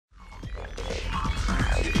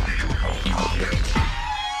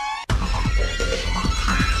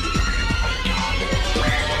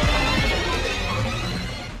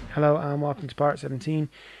Hello and welcome to Part 17.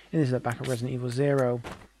 In this look back at Resident Evil 0.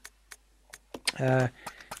 It's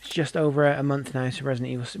just over a month now to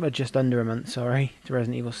Resident Evil, well, just under a month, sorry, to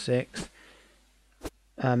Resident Evil 6.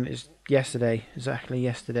 It was yesterday, exactly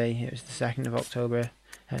yesterday. It was the 2nd of October.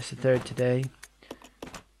 It's the 3rd today.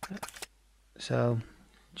 So,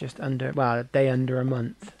 just under, well, a day under a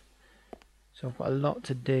month. So I've got a lot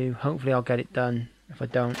to do. Hopefully I'll get it done. If I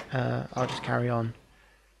don't, I'll just carry on.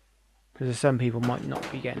 Because some people might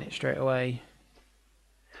not be getting it straight away.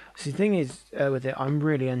 So the thing is, with it, I'm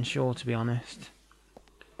really unsure, to be honest.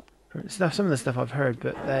 Some of the stuff I've heard,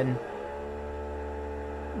 but then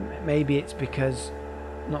maybe it's because,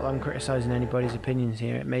 not that I'm criticising anybody's opinions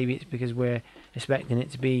here, maybe it's because we're expecting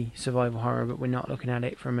it to be survival horror, but we're not looking at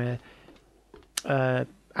it from a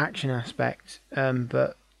action aspect.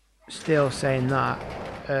 But still saying that,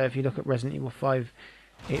 if you look at Resident Evil 5,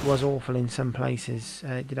 it was awful in some places.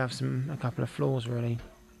 It did have a couple of flaws, really.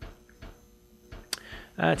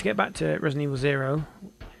 To get back to Resident Evil 0,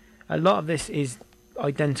 a lot of this is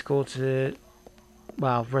identical to,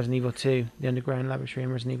 well, Resident Evil 2, the underground laboratory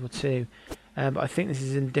in Resident Evil 2. But I think this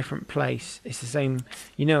is in a different place. It's the same,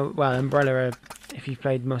 you know, well, Umbrella, if you've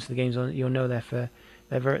played most of the games on it, you'll know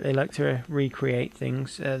they like to recreate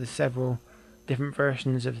things. There's several different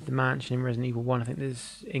versions of the mansion in Resident Evil 1. I think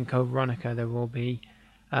there's in Code Veronica there will be.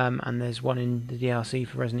 And there's one in the DLC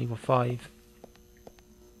for Resident Evil 5.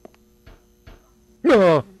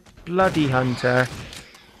 Oh, bloody hunter.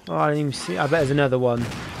 Oh, I didn't even see. I bet there's another one.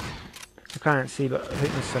 I can't see, but I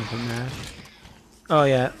think there's something there. Oh,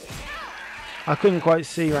 yeah. I couldn't quite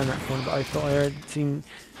see around that corner, but I thought I seen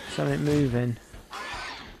something moving.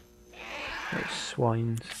 Those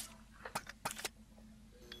swines.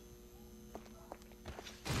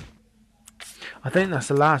 I think that's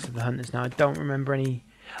the last of the hunters now. I don't remember any.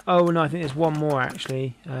 Oh no, I think there's one more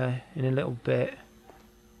actually in a little bit.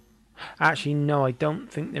 Actually, no, I don't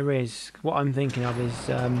think there is. What I'm thinking of is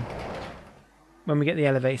when we get the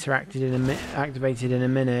elevator activated in a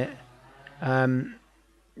minute.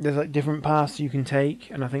 There's like different paths you can take,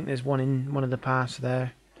 and I think there's one in one of the paths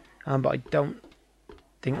there. But I don't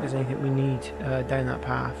think there's anything we need down that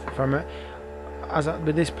path.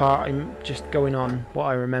 With this part, I'm just going on what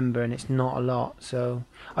I remember, and it's not a lot. So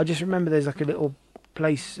I just remember there's like a little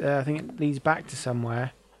place. I think it leads back to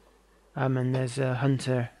somewhere, and there's a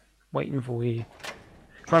hunter waiting for you.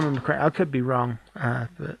 If I remember correctly, I could be wrong,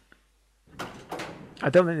 but I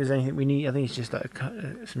don't think there's anything we need. I think it's just like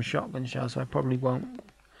some shotgun shells, so I probably won't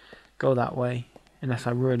go that way unless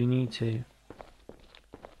I really need to.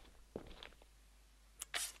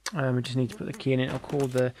 We just need to put the key in it. It'll call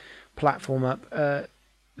the platform up. The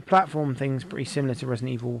platform thing's pretty similar to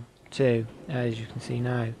Resident Evil 2, as you can see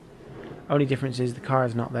now. Only difference is the car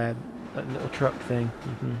is not there. That little truck thing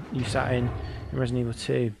you sat in Resident Evil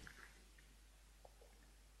 2.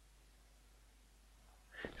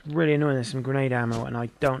 It's really annoying. There's some grenade ammo, and I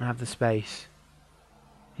don't have the space.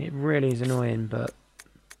 It really is annoying, but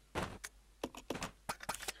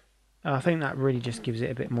I think that really just gives it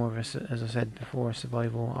a bit more of a, as I said before, a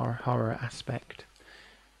survival or horror aspect.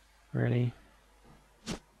 Really.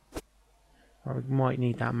 Or we might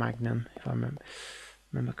need that Magnum if I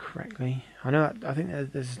remember correctly. I know that, I think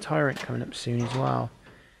there's a Tyrant coming up soon as well.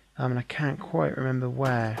 And I can't quite remember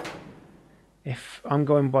where. If I'm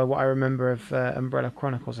going by what I remember of Umbrella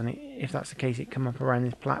Chronicles, and if that's the case, it come up around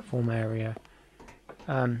this platform area.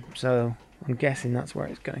 So I'm guessing that's where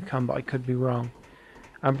it's going to come, but I could be wrong.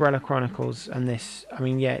 Umbrella Chronicles and this, I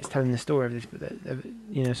mean, yeah, it's telling the story of this, but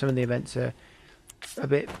you know, some of the events are a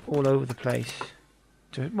bit all over the place.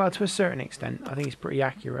 Well, to a certain extent, I think it's pretty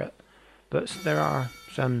accurate, but there are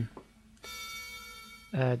some,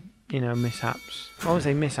 you know, mishaps. I won't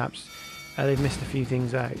say mishaps. They've missed a few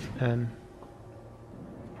things out.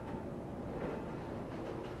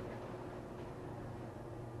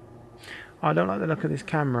 I don't like the look of this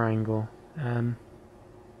camera angle.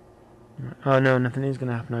 Oh no, nothing is going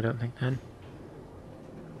to happen, I don't think, then.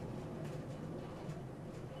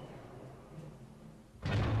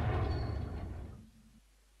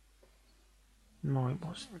 Right,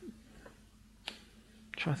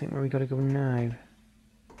 trying to think where we got to go now.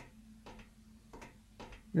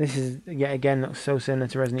 This is, yet again, looks so similar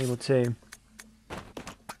to Resident Evil 2.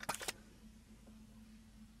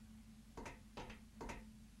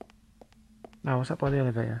 Oh, what's up by the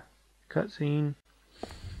elevator? Cutscene.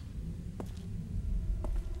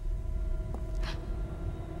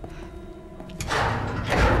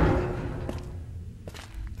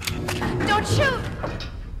 Don't shoot!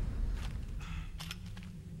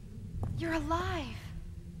 You're alive.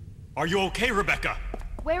 Are you okay, Rebecca?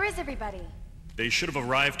 Where is everybody? They should have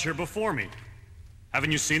arrived here before me.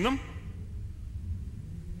 Haven't you seen them?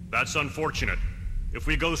 That's unfortunate. If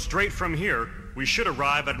we go straight from here, we should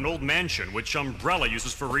arrive at an old mansion which Umbrella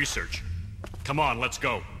uses for research. Come on, let's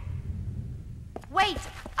go. Wait!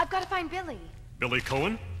 I've got to find Billy. Billy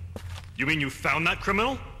Cohen? You mean you found that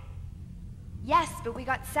criminal? Yes, but we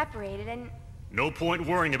got separated and... No point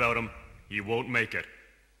worrying about him. He won't make it.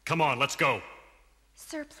 Come on, let's go.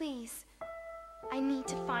 Sir, please. I need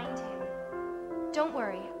to find him. Don't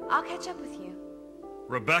worry. I'll catch up with you.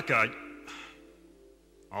 Rebecca...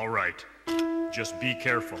 All right. Just be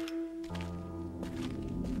careful.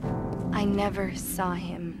 I never saw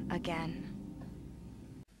him again.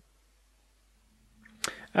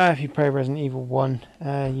 If you play Resident Evil 1,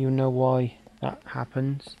 you'll know why that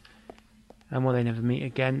happens. And why they never meet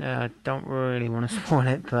again. I don't really want to spoil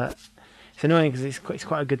it, but it's annoying because it's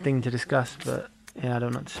quite a good thing to discuss, but yeah, I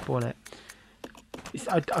don't want to spoil it.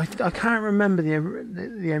 I can't remember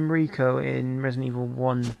the Enrico in Resident Evil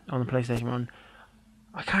 1 on the PlayStation 1.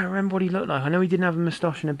 I can't remember what he looked like. I know he didn't have a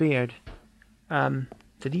moustache and a beard.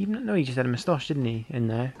 Did he even? No, he just had a moustache, didn't he, in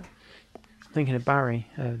there? I'm thinking of Barry,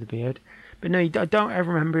 the beard. But no, I don't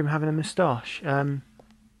ever remember him having a moustache. Oh,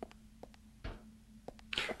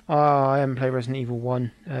 I haven't played Resident Evil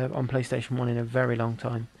 1 on PlayStation 1 in a very long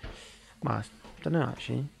time. Well, I don't know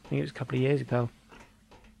actually. I think it was a couple of years ago.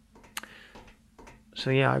 So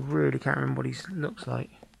yeah, I really can't remember what he looks like.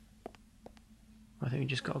 I think we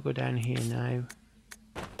just got to go down here now.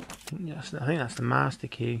 I think that's the master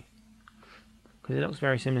key. Because it looks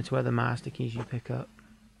very similar to other master keys you pick up.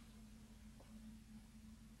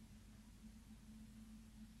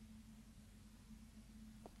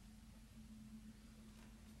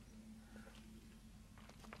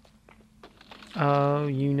 Oh,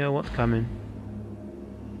 you know what's coming.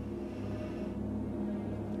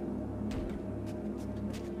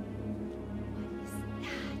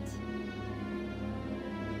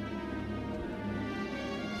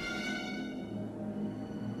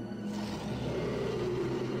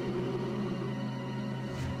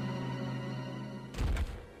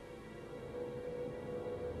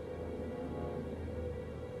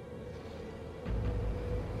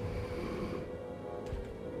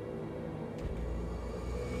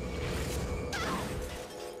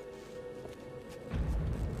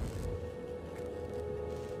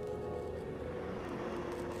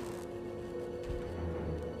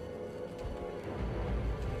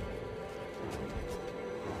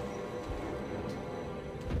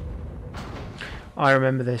 I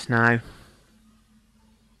remember this now.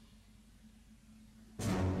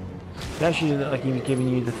 It actually looked like he was giving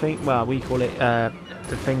you the thing. Well, we call it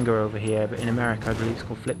the finger over here, but in America I believe it's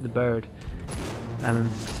called flip the bird,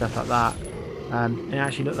 stuff like that. It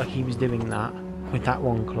actually looked like he was doing that with that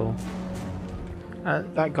one claw.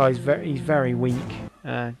 That guy's he's very weak.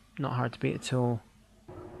 Not hard to beat at all.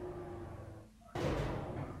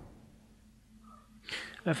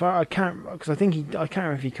 I can't, because I can't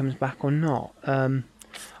remember if he comes back or not. I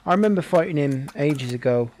remember fighting him ages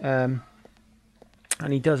ago, and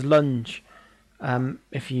he does lunge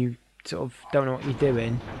if you sort of don't know what you're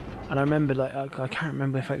doing. And I remember, like, I can't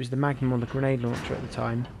remember if it was the Magnum or the grenade launcher at the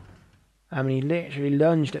time. And he literally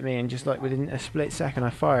lunged at me, and just like within a split second,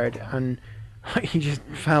 I fired, and he just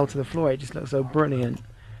fell to the floor. It just looked so brilliant.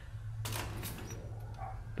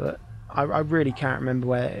 But I really can't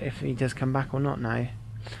remember if he does come back or not now.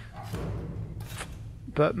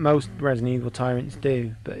 But most Resident Evil Tyrants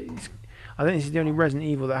do. But I think this is the only Resident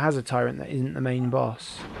Evil that has a Tyrant that isn't the main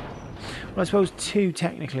boss. Well, I suppose 2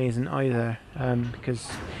 technically isn't either,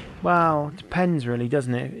 because, well, it depends really,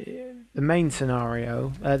 doesn't it? The main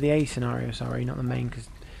scenario, the A scenario, sorry, not the main, because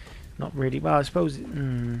not really. Well, I suppose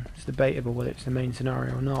it's debatable whether it's the main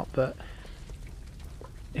scenario or not. But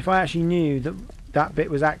if I actually knew that that bit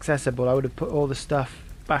was accessible, I would have put all the stuff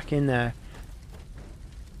back in there.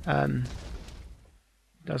 I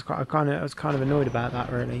was kind of annoyed about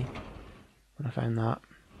that really when I found that.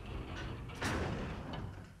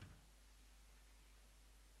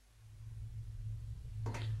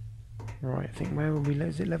 Right, I think where will we?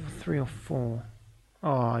 Is it level 3 or 4? Oh,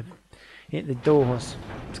 I hit the doors.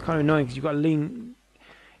 It's kind of annoying because you've got to lean.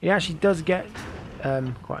 It actually does get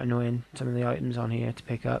quite annoying, some of the items on here to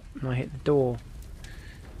pick up. And I hit the door.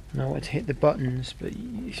 And I wanted to hit the buttons, but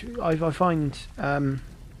I find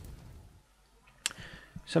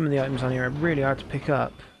some of the items on here are really hard to pick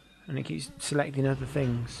up, and it keeps selecting other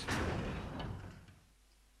things.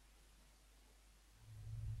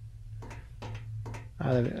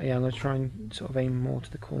 Yeah, I'm going to try and sort of aim more to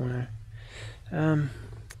the corner.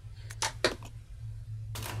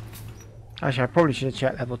 Actually, I probably should have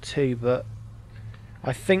checked level 2, but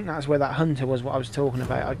I think that's where that hunter was, what I was talking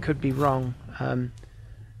about. I could be wrong.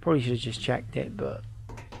 Probably should have just checked it, but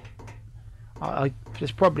I don't think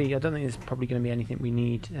there's probably going to be anything we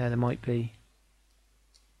need. There might be.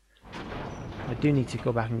 I do need to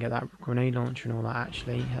go back and get that grenade launcher and all that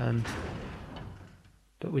actually.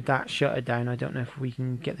 But with that shutter down, I don't know if we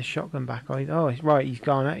can get the shotgun back. Oh, right, he's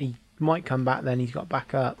gone. He might come back then. He's got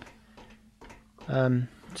back up.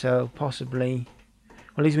 So possibly,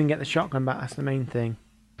 well, at least we can get the shotgun back. That's the main thing.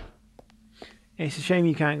 It's a shame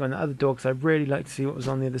you can't go on the other door because I'd really like to see what was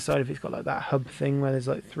on the other side. If it's got like that hub thing where there's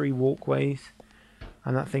like 3 walkways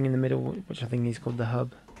and that thing in the middle, which I think is called the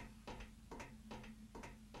hub.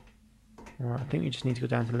 Alright, I think we just need to go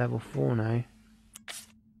down to level 4 now.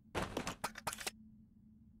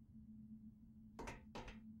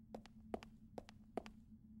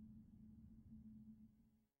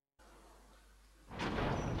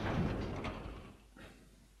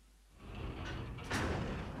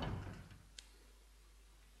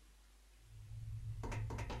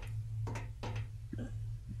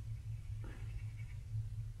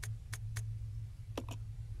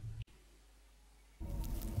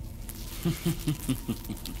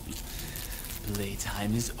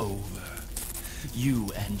 Playtime is over. You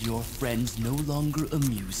and your friends no longer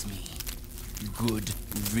amuse me. Good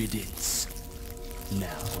riddance.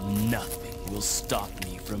 Now nothing will stop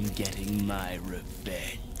me from getting my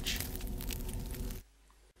revenge.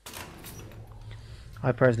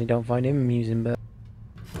 I personally don't find him amusing, but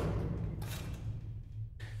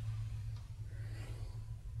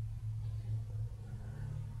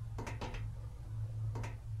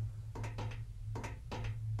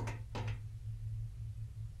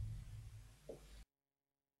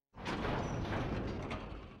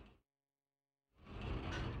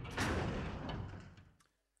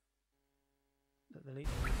the lead.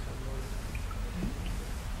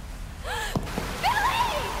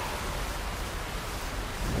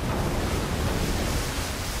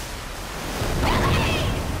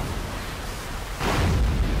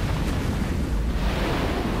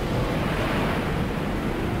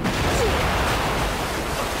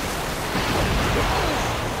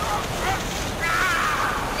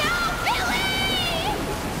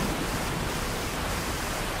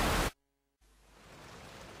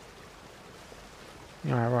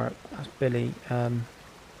 Right, that's Billy. Well,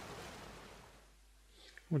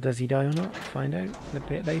 does he die or not? Find out a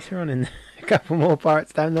bit later on in a couple more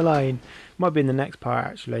parts down the line. Might be in the next part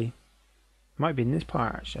actually. Might be in this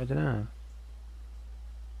part actually, I don't know.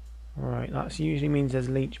 Alright, that usually means there's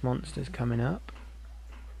leech monsters coming up.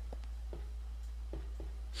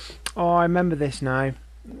 Oh, I remember this now.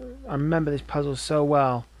 I remember this puzzle so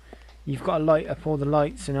well. You've got to light up all the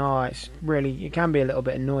lights and it's really, it can be a little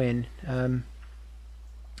bit annoying.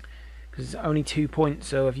 Because it's only 2 points,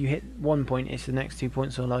 so if you hit 1 point, it's the next 2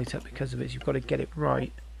 points will light up because of it. So you've got to get it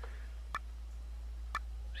right.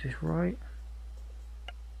 Is this right?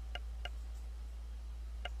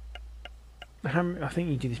 I think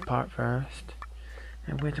you do this part first.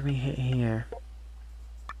 And where do we hit here?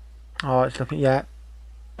 Oh, it's looking, yeah.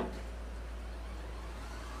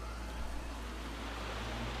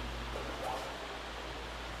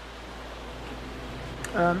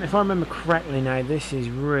 If I remember correctly now, this is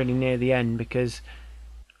really near the end because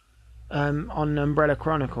on Umbrella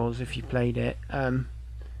Chronicles, if you played it,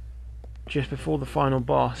 just before the final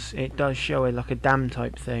boss, it does show like a dam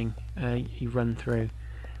type thing you run through.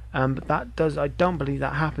 But that does, I don't believe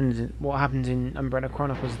that happens. What happens in Umbrella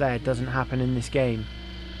Chronicles there doesn't happen in this game.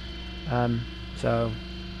 So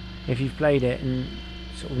if you've played it and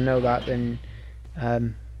sort of know that, then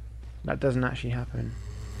that doesn't actually happen.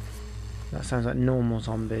 That sounds like normal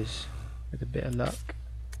zombies with a bit of luck.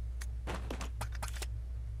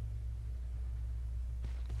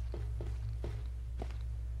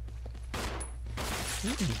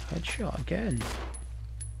 Ooh, headshot again.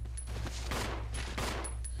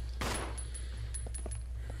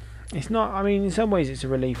 It's not, I mean, in some ways it's a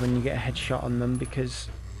relief when you get a headshot on them because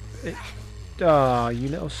it, oh, you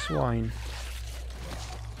little swine.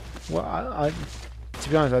 Well, to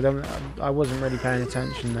be honest, I wasn't really paying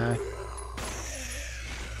attention there.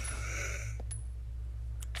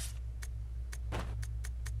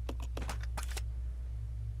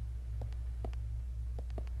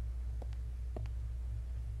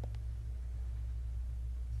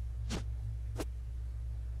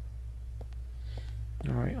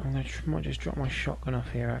 Alright, might just drop my shotgun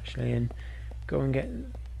off here actually and go and get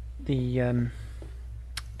the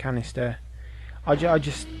canister. I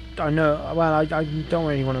know, well, I don't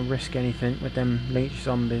really want to risk anything with them leech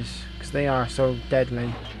zombies because they are so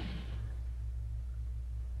deadly.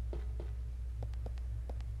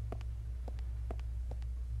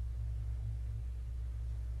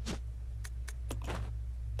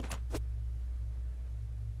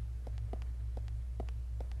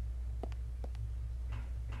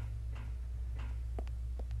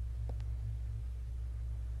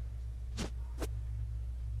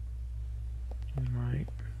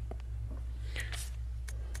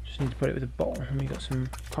 Just need to put it with a bottle, and we got some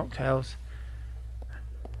cocktails.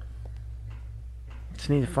 Just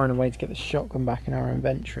need to find a way to get the shotgun back in our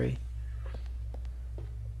inventory.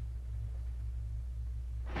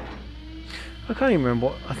 I can't even remember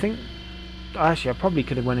what, I think, actually I probably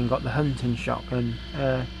could have went and got the hunting shotgun,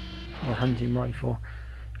 or hunting rifle,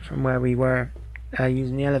 from where we were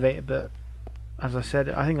using the elevator, but as I said,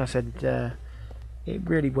 I think I said it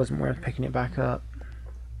really wasn't worth picking it back up.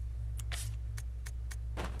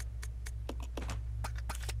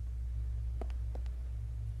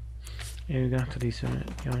 Yeah, we're going to have to do something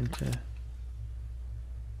going to...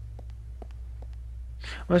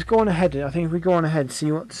 Well, let's go on ahead. I think if we go on ahead,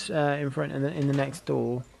 see what's in front and in the next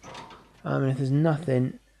door. And if there's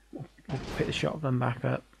nothing, we'll pick the shotgun back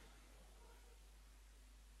up.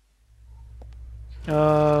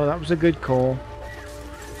 Oh, that was a good call.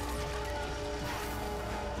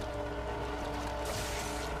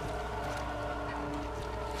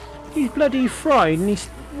 He's bloody fried, and he's...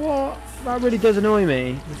 What? That really does annoy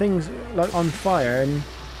me. The thing's like on fire, and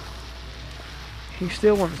he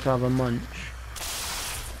still wants to have a munch.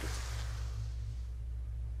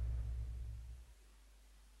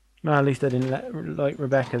 Well, at least I didn't like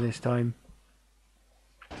Rebecca this time.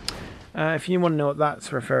 If you want to know what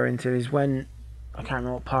that's referring to, is when, I can't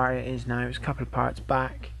remember what part it is now, it's a couple of parts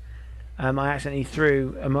back, I accidentally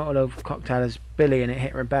threw a Molotov cocktail as Billy and it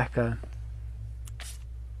hit Rebecca.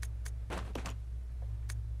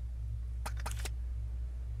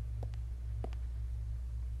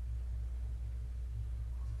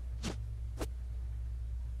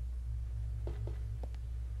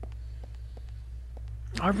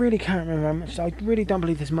 I really can't remember how much. I really don't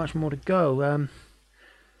believe there's much more to go.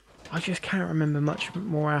 I just can't remember much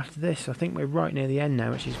more after this. I think we're right near the end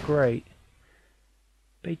now, which is great.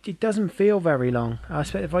 But it doesn't feel very long. I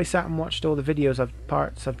expect if I sat and watched all the videos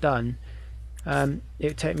parts I've done, it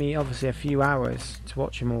would take me obviously a few hours to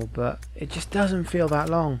watch them all. But it just doesn't feel that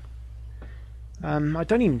long. I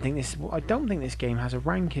don't think this game has a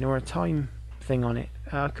ranking or a time thing on it.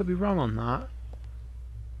 I could be wrong on that.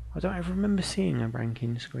 I don't ever remember seeing a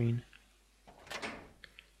ranking screen.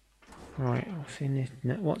 Right,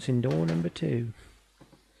 what's in door number 2?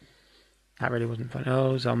 That really wasn't fun.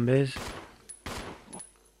 Oh, zombies.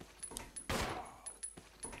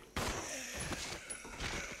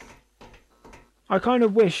 I kind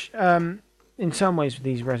of wish, in some ways with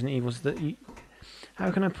these Resident Evils, that you...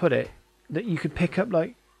 How can I put it? That you could pick up,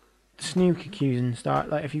 like, snooker cues and start,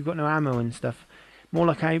 like, if you've got no ammo and stuff. More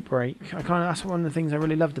like Outbreak. That's one of the things I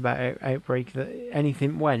really loved about Outbreak, that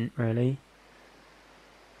anything went, really.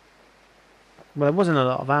 Well, there wasn't a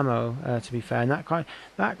lot of ammo, to be fair, and that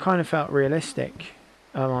kind of felt realistic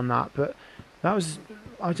on that. But that was,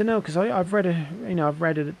 I don't know, because I've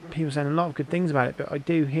read people saying a lot of good things about it, but I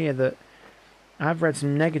do hear that I've read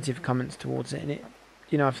some negative comments towards it, and it,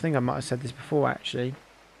 I think I might have said this before actually,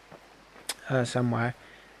 somewhere.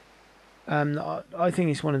 I think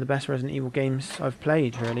it's one of the best Resident Evil games I've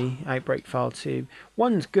played, really. Outbreak File 2.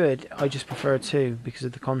 1's good, I just prefer 2 because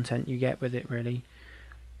of the content you get with it, really.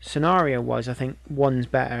 Scenario-wise, I think 1's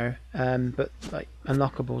better, but like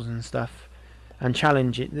unlockables and stuff, and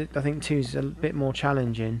challenging, I think 2's a bit more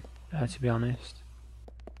challenging, to be honest.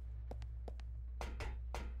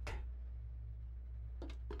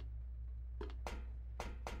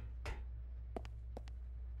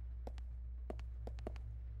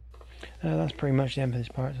 That's pretty much the end of this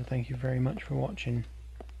part, so thank you very much for watching.